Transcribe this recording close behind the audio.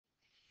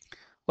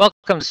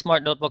Welcome to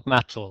Smart Notebook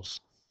Math Tools.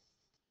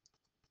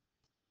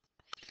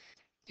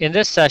 In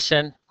this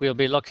session, we'll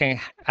be looking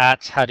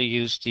at how to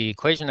use the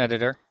equation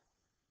editor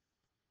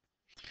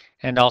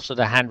and also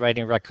the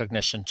handwriting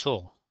recognition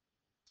tool.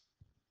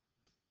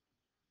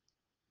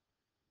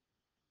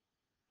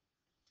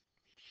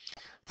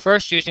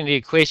 First, using the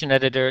equation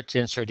editor to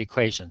insert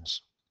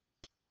equations.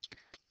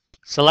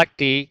 Select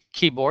the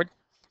keyboard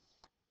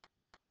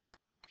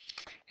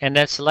and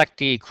then select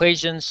the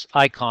equations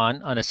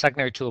icon on the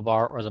secondary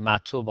toolbar or the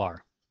math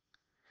toolbar.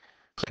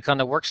 Click on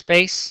the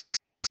workspace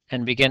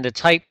and begin to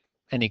type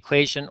an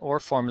equation or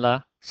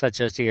formula such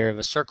as the area of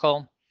a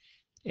circle,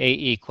 a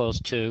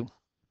equals 2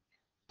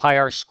 pi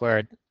r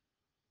squared,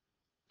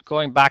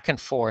 going back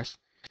and forth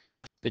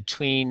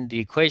between the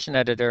equation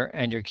editor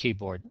and your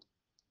keyboard.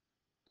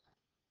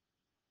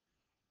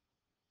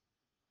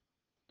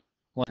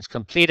 Once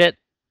completed,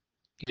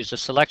 use the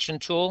selection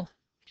tool,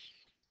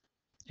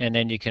 and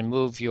then you can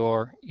move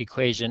your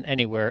equation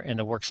anywhere in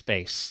the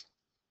workspace.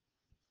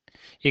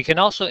 You can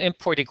also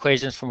import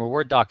equations from a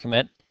Word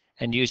document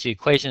and use the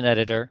equation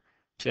editor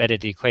to edit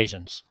the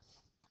equations.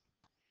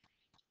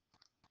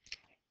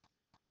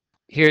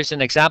 Here's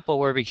an example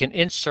where we can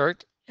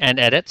insert and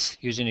edit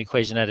using the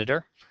equation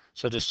editor.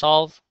 So to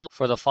solve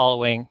for the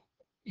following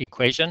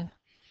equation,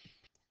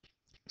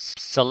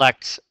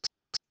 select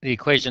the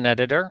equation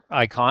editor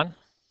icon,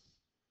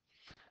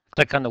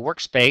 click on the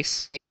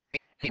workspace,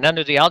 and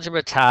under the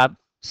algebra tab,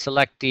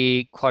 select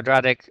the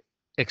quadratic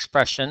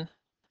formula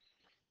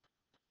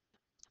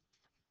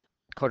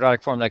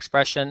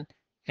expression,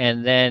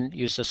 and then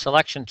use the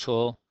selection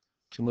tool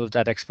to move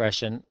that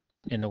expression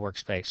in the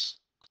workspace.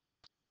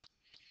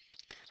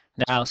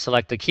 Now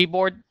select the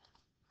keyboard,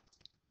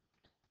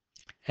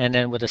 and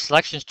then with the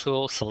selections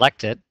tool,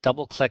 select it,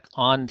 double click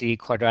on the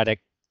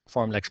quadratic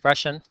formula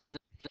expression,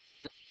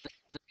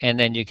 and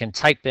then you can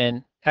type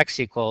in x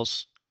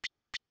equals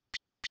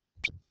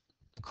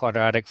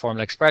quadratic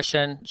formula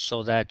expression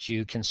so that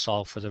you can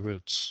solve for the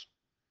roots.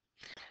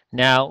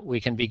 Now we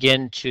can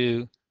begin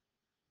to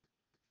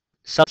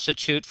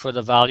substitute for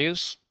the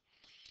values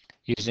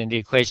using the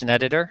equation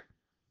editor.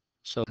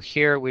 So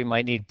here we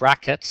might need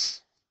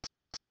brackets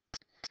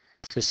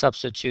to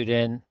substitute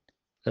in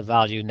the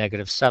value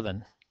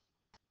 -7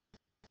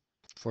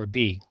 for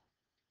b.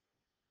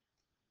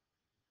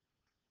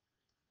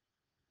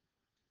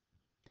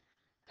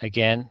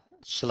 Again,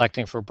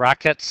 selecting for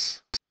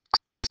brackets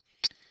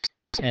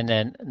and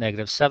then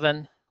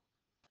 -7,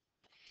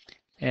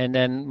 and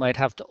then might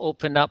have to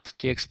open up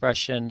the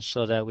expression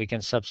so that we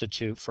can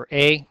substitute for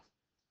a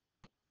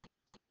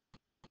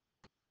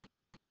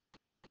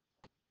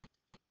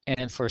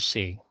and for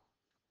c.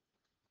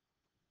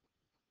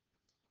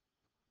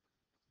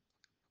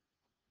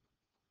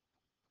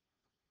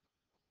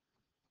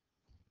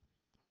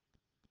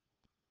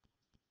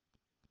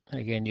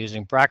 Again,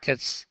 using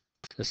brackets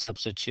to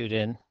substitute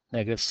in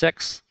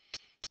 -6,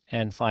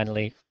 and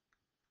finally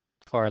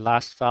for our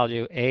last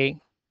value, a,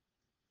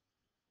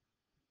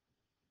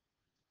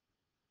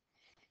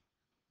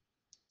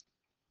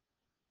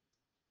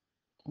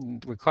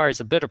 requires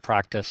a bit of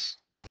practice,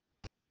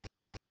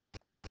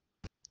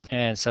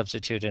 and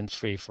substitute in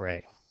 3 for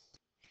a.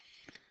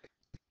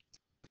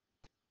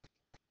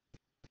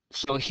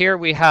 So here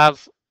we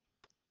have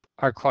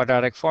our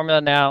quadratic formula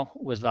now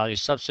with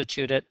values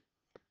substituted,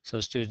 so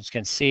students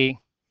can see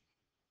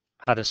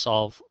how to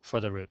solve for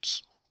the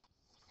roots.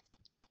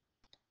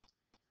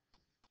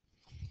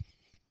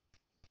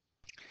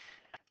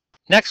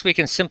 Next, we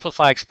can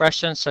simplify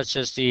expressions such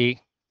as the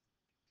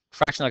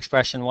fractional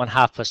expression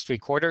 1/2 +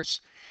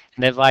 3/4.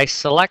 And if I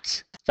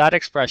select that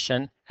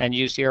expression and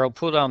use the arrow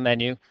pull-down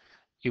menu,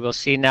 you will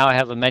see now I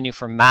have a menu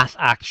for math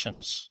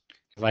actions.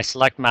 If I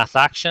select math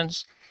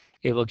actions,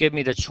 it will give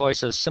me the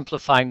choice of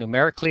simplifying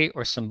numerically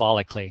or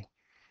symbolically,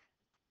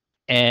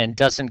 and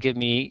doesn't give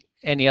me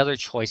any other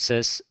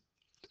choices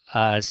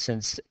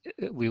since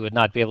we would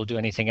not be able to do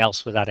anything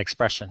else with that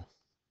expression.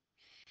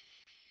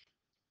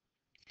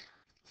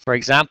 For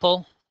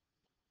example,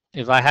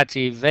 if I had to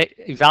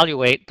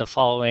evaluate the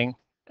following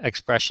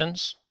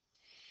expressions,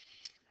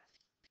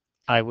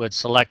 I would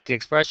select the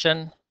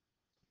expression,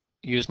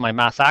 use my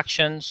math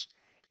actions,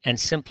 and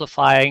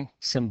simplify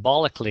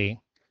symbolically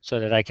so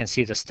that I can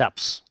see the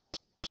steps.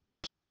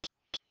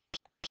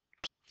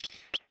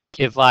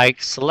 If I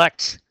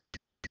select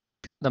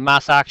the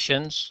math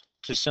actions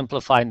to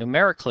simplify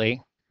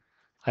numerically,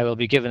 I will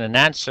be given an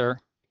answer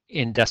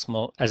in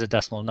decimal as a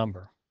decimal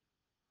number.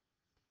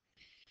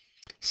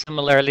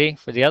 Similarly,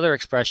 for the other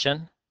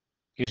expression,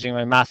 using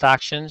my math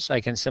actions, I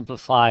can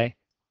simplify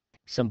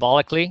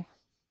symbolically.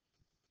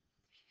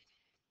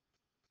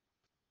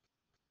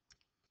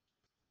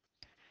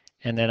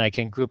 And then I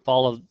can group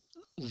all of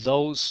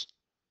those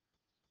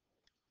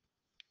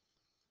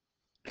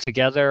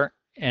together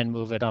and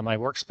move it on my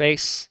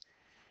workspace.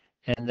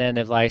 And then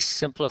if I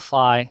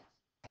simplify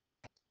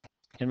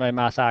in my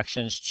math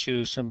actions,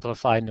 choose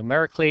simplify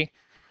numerically,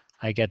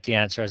 I get the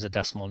answer as a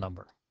decimal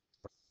number.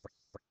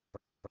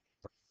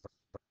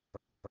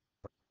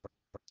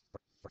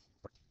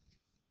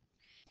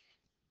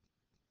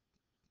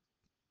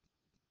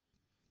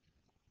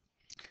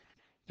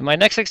 In my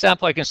next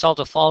example, I can solve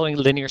the following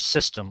linear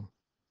system.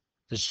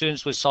 The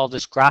students would solve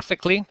this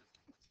graphically,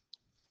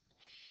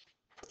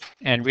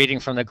 and reading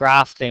from the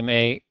graph, they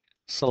may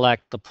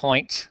select the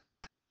point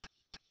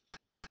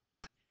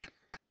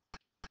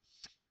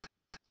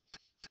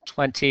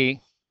 20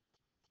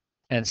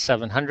 and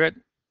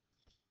 700.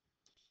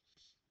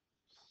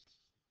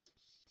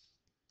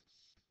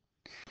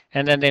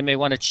 And then they may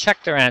want to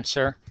check their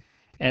answer,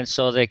 and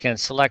so they can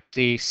select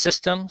the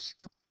systems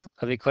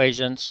of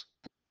equations,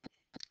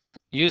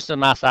 use the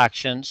math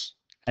actions,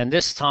 and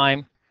this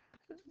time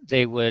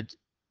they would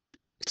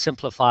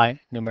simplify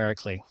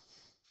numerically.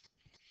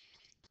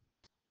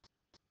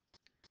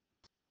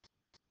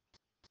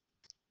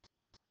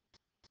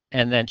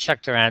 And then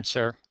check their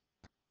answer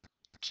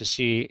to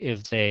see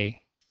if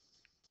they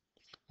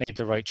made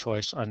the right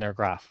choice on their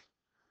graph.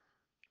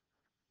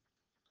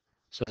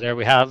 So there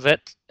we have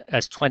it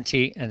as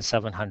 20 and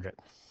 700.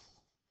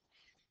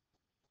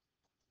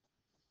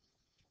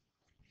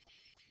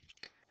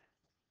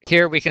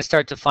 Here we can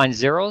start to find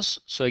zeros.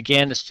 So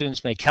again, the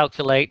students may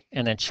calculate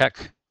and then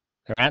check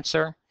their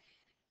answer.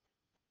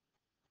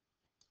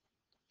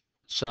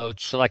 So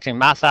selecting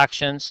math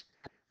actions.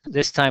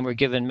 This time we're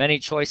given many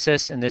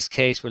choices. In this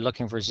case, we're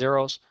looking for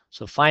zeros.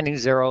 So finding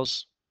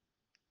zeros,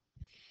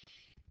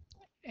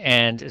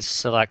 and it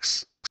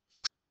selects,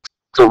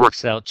 so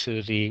works out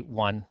to the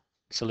one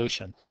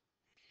solution.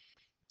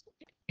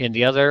 In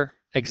the other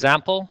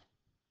example,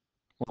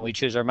 when we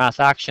choose our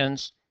math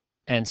actions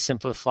and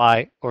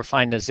simplify or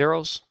find the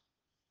zeros,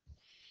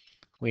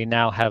 we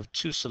now have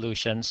two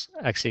solutions,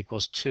 x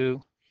equals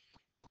 2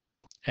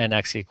 and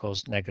x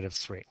equals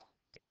 -3.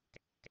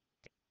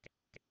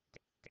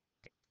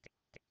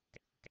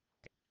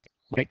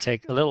 Might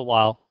take a little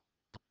while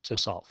to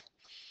solve.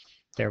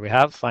 There we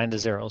have, find the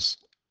zeros,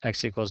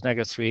 x equals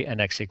 -3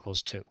 and x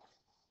equals 2.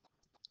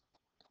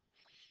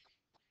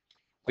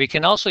 We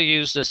can also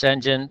use this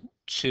engine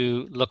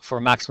to look for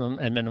maximum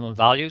and minimum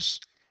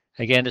values.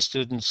 Again, the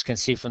students can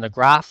see from the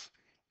graph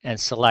and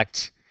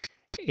select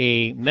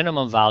a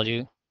minimum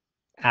value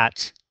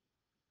at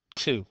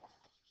 2.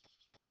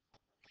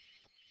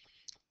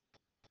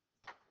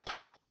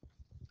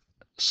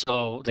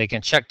 So they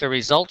can check the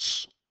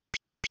results,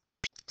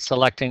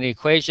 selecting the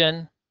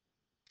equation,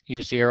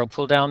 use the arrow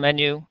pull down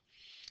menu,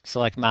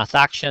 select math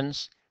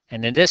actions,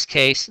 and in this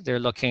case, they're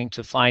looking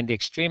to find the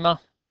extrema.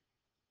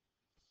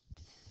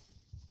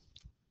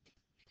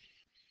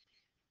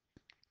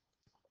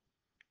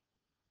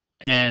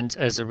 And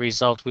as a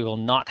result, we will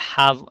not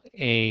have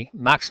a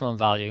maximum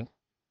value.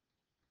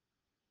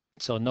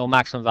 So no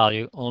maximum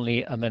value,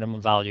 only a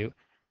minimum value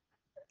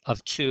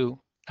of 2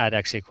 at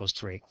x equals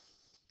 3.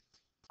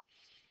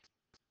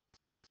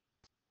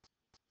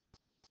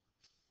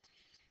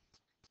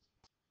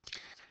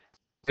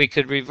 We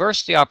could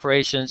reverse the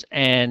operations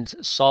and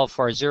solve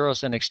for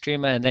zeros and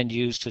extrema and then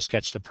use to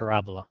sketch the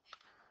parabola.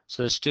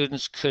 So the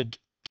students could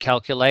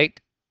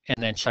calculate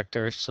and then check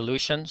their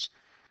solutions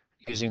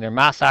using their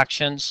math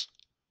actions.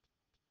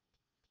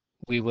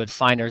 We would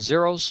find our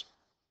zeros.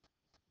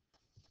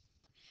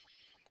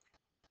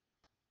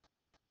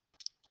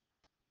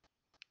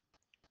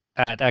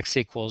 At x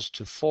equals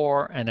to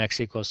 4 and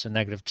x equals to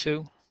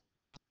 -2.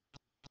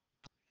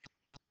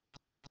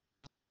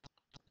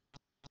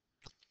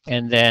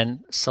 And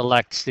then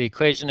select the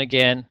equation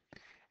again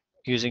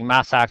using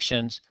math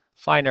actions,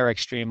 find our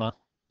extrema.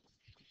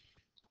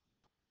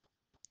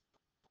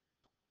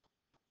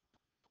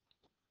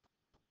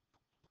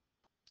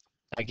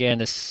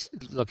 Again, is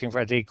looking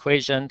for the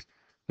equation.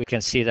 We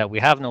can see that we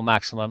have no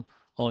maximum,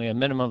 only a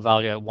minimum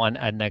value at 1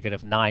 at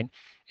 -9.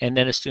 And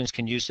then the students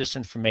can use this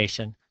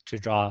information to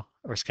draw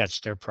or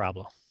sketch their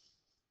parabola.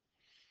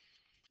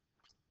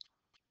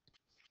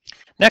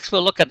 Next,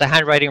 we'll look at the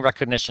handwriting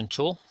recognition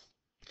tool.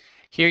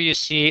 Here you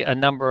see a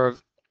number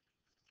of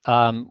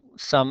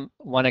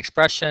one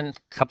expression, a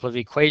couple of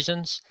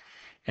equations.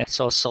 And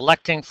so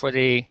selecting for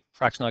the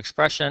fractional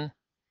expression,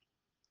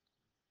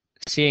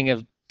 seeing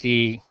if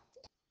the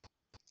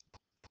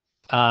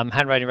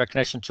handwriting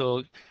recognition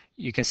tool,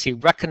 you can see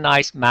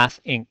Recognize Math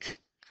Inc.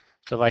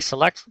 So if I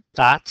select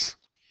that,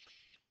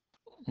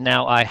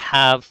 now I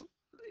have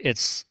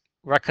it's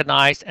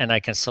recognized and I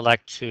can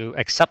select to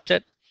accept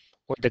it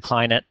or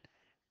decline it.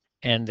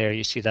 And there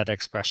you see that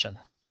expression.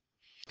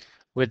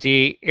 With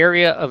the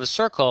area of a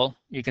circle,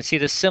 you can see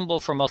the symbol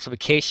for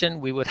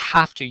multiplication. We would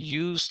have to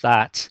use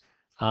that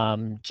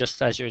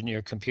just as you're in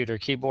your computer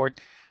keyboard,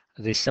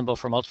 the symbol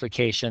for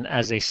multiplication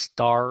as a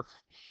star.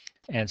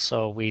 And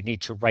so we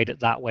need to write it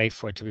that way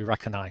for it to be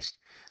recognized.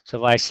 So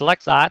if I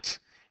select that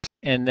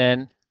and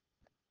then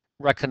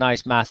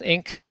Recognize Math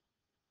Inc.,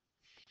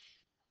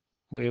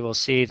 we will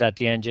see that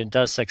the engine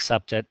does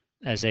accept it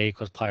as a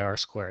equals pi r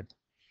squared.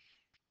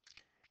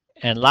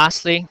 And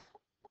lastly,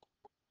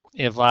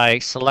 if I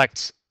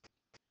select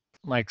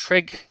my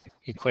trig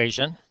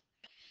equation,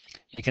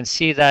 you can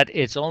see that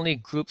it's only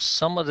grouped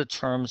some of the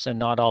terms and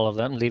not all of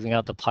them, leaving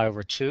out the pi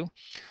over 2.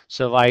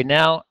 So if I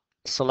now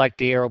select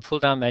the arrow pull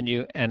down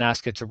menu and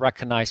ask it to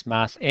recognize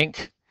Math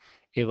Inc.,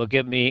 it will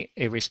give me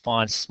a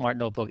response. Smart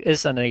Notebook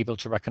is unable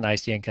to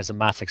recognize the ink as a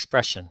math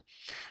expression.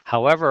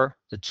 However,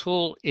 the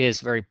tool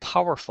is very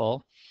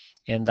powerful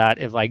in that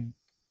if I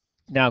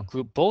now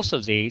group both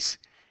of these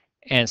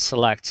and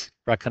select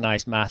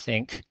Recognize Math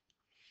Ink,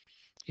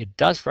 it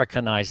does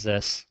recognize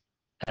this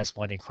as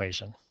one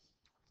equation.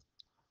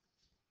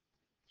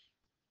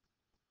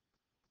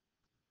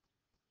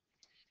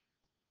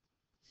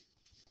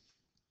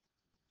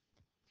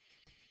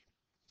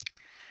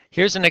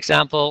 Here's an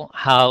example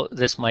how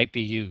this might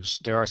be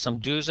used. There are some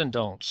do's and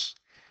don'ts.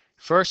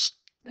 First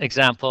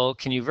example,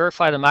 can you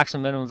verify the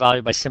maximum minimum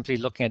value by simply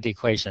looking at the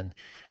equation?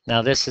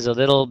 Now this is a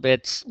little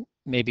bit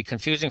maybe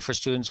confusing for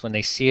students when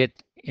they see it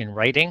in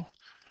writing,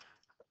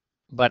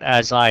 but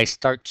as I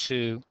start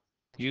to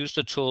use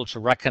the tool to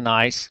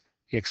recognize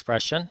the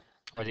expression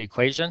or the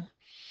equation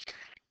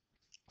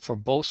for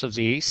both of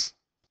these,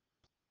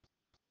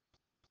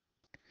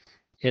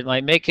 it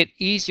might make it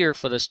easier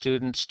for the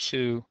students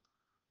to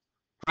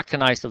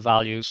recognize the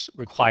values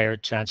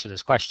required to answer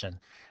this question.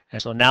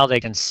 And so now they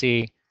can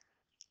see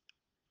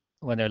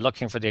when they're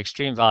looking for the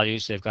extreme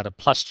values, they've got a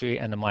 +3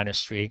 and a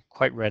 -3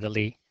 quite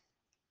readily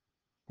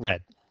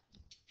read.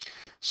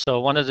 So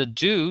one of the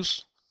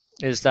do's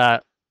is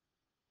that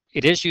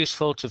it is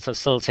useful to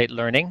facilitate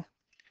learning.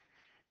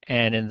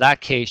 And in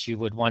that case, you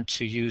would want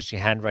to use the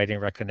handwriting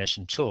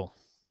recognition tool.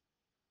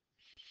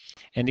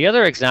 In the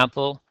other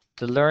example,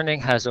 the learning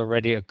has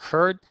already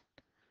occurred.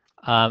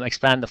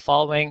 Expand the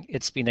following,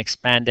 it's been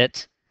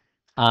expanded.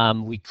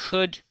 We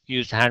could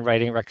use the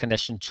handwriting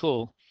recognition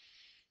tool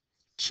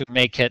to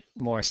make it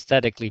more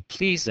aesthetically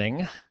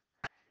pleasing.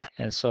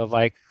 And so if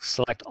I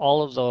select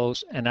all of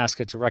those and ask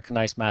it to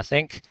recognize Math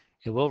Ink,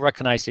 it will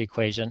recognize the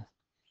equation.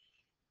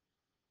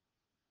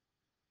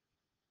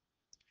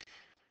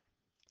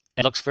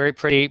 It looks very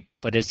pretty,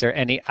 but is there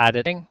any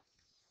editing?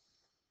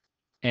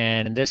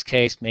 And in this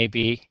case,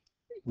 maybe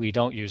we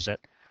don't use it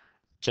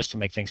just to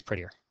make things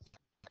prettier.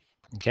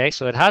 Okay,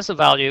 so it has a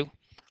value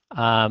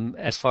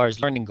as far as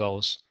learning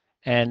goes,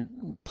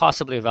 and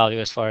possibly a value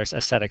as far as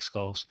aesthetics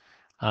goes.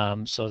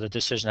 So the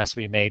decision has to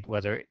be made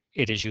whether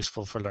it is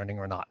useful for learning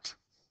or not.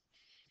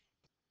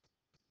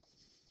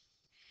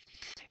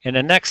 In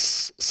the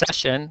next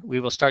session, we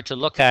will start to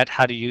look at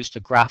how to use the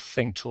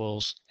graphing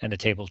tools and the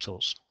table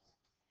tools.